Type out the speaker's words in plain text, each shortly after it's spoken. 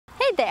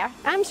there,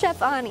 I'm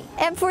Chef Ani,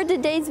 and for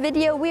today's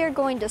video we are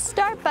going to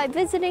start by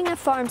visiting a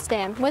farm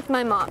stand with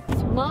my mom.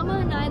 Mama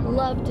and I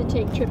love to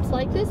take trips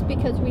like this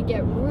because we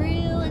get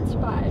real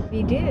inspired.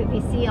 We do.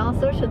 We see all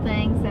sorts of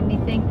things and we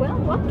think, well,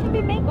 what can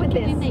we make with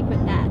this? What can we make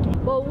with that?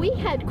 Well, we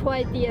had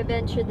quite the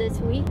adventure this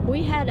week.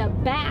 We had a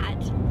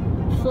bat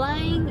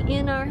flying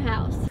in our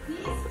house. He's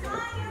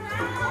flying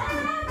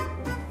around!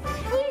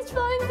 He's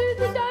flying through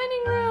the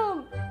dining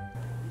room!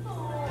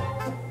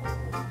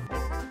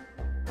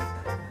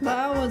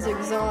 That was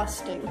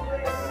exhausting.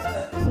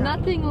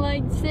 Nothing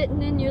like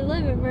sitting in your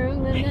living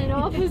room and then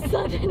all of a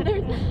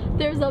sudden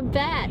there's a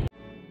bat.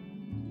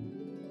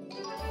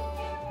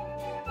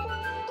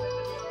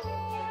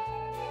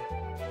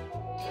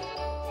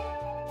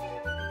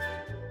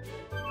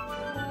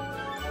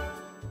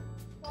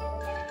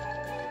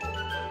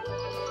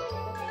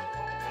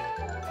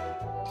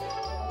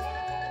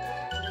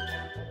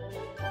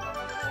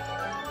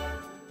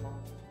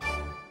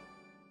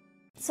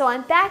 So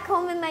I'm back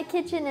home in my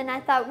kitchen and I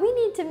thought we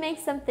need to make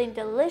something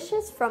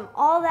delicious from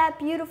all that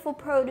beautiful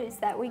produce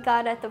that we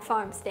got at the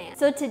farm stand.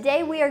 So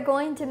today we are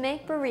going to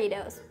make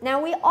burritos.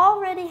 Now we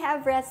already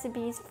have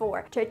recipes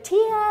for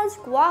tortillas,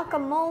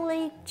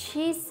 guacamole,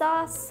 cheese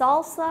sauce,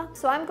 salsa.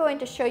 So I'm going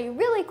to show you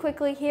really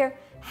quickly here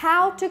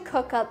how to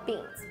cook up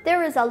beans.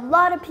 There is a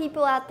lot of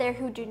people out there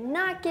who do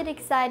not get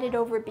excited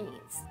over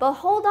beans. But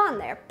hold on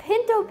there,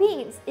 pinto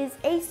beans is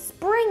a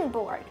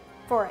springboard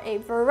for a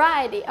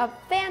variety of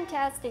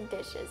fantastic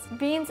dishes.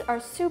 Beans are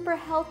super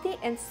healthy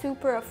and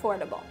super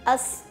affordable. A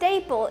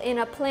staple in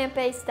a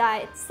plant-based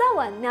diet. So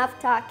enough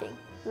talking,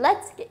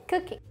 let's get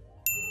cooking.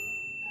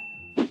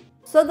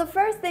 So the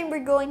first thing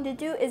we're going to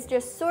do is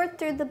just sort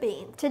through the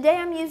beans. Today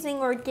I'm using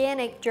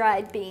organic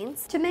dried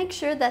beans to make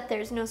sure that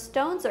there's no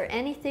stones or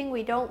anything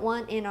we don't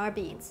want in our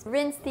beans.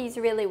 Rinse these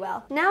really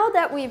well. Now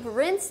that we've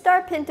rinsed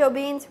our pinto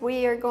beans,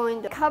 we are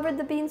going to cover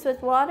the beans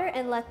with water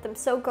and let them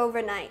soak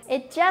overnight.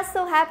 It just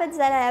so happens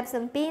that I have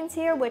some beans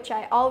here which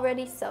I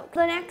already soaked.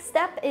 The next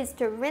step is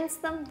to rinse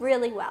them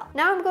really well.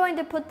 Now I'm going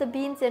to put the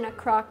beans in a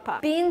crock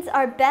pot. Beans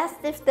are best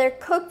if they're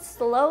cooked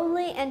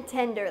slowly and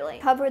tenderly.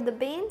 Cover the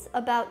beans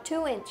about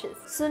 2 inches.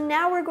 So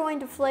now we're going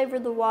to flavor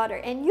the water,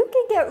 and you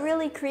can get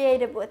really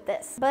creative with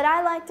this, but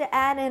I like to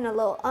add in a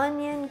little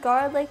onion,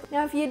 garlic.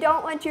 Now if you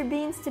don't want your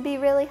beans to be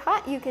really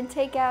hot, you can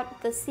take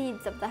out the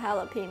seeds of the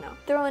jalapeno.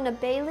 Throw in a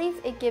bay leaf,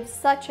 it gives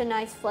such a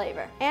nice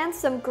flavor, and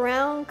some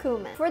ground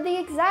cumin. For the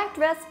exact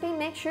recipe,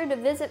 make sure to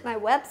visit my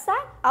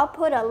website. I'll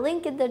put a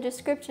link in the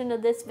description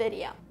of this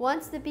video.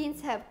 Once the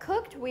beans have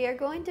cooked, we are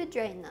going to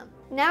drain them.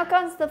 Now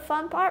comes the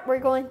fun part. We're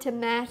going to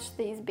mash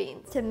these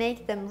beans to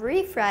make them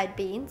refried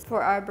beans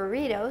for our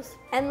burritos.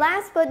 And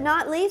last but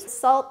not least,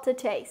 salt to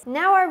taste.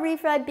 Now our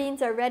refried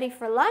beans are ready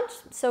for lunch,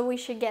 so we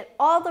should get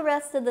all the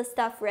rest of the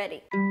stuff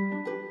ready.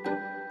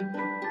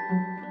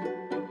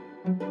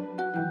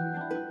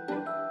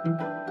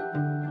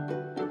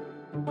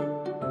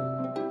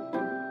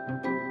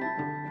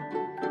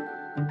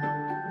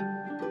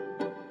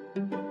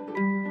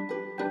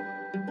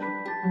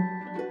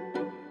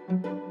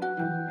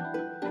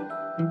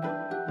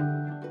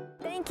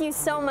 Thank you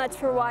so much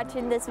for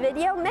watching this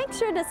video. Make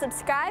sure to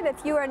subscribe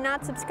if you are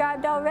not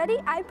subscribed already.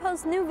 I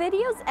post new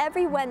videos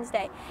every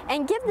Wednesday.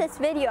 And give this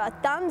video a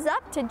thumbs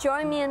up to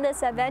join me in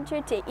this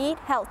adventure to eat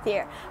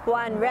healthier,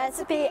 one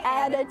recipe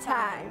at a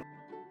time.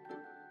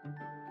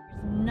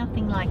 There's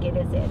nothing like it,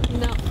 is it?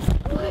 No.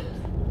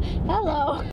 Hello.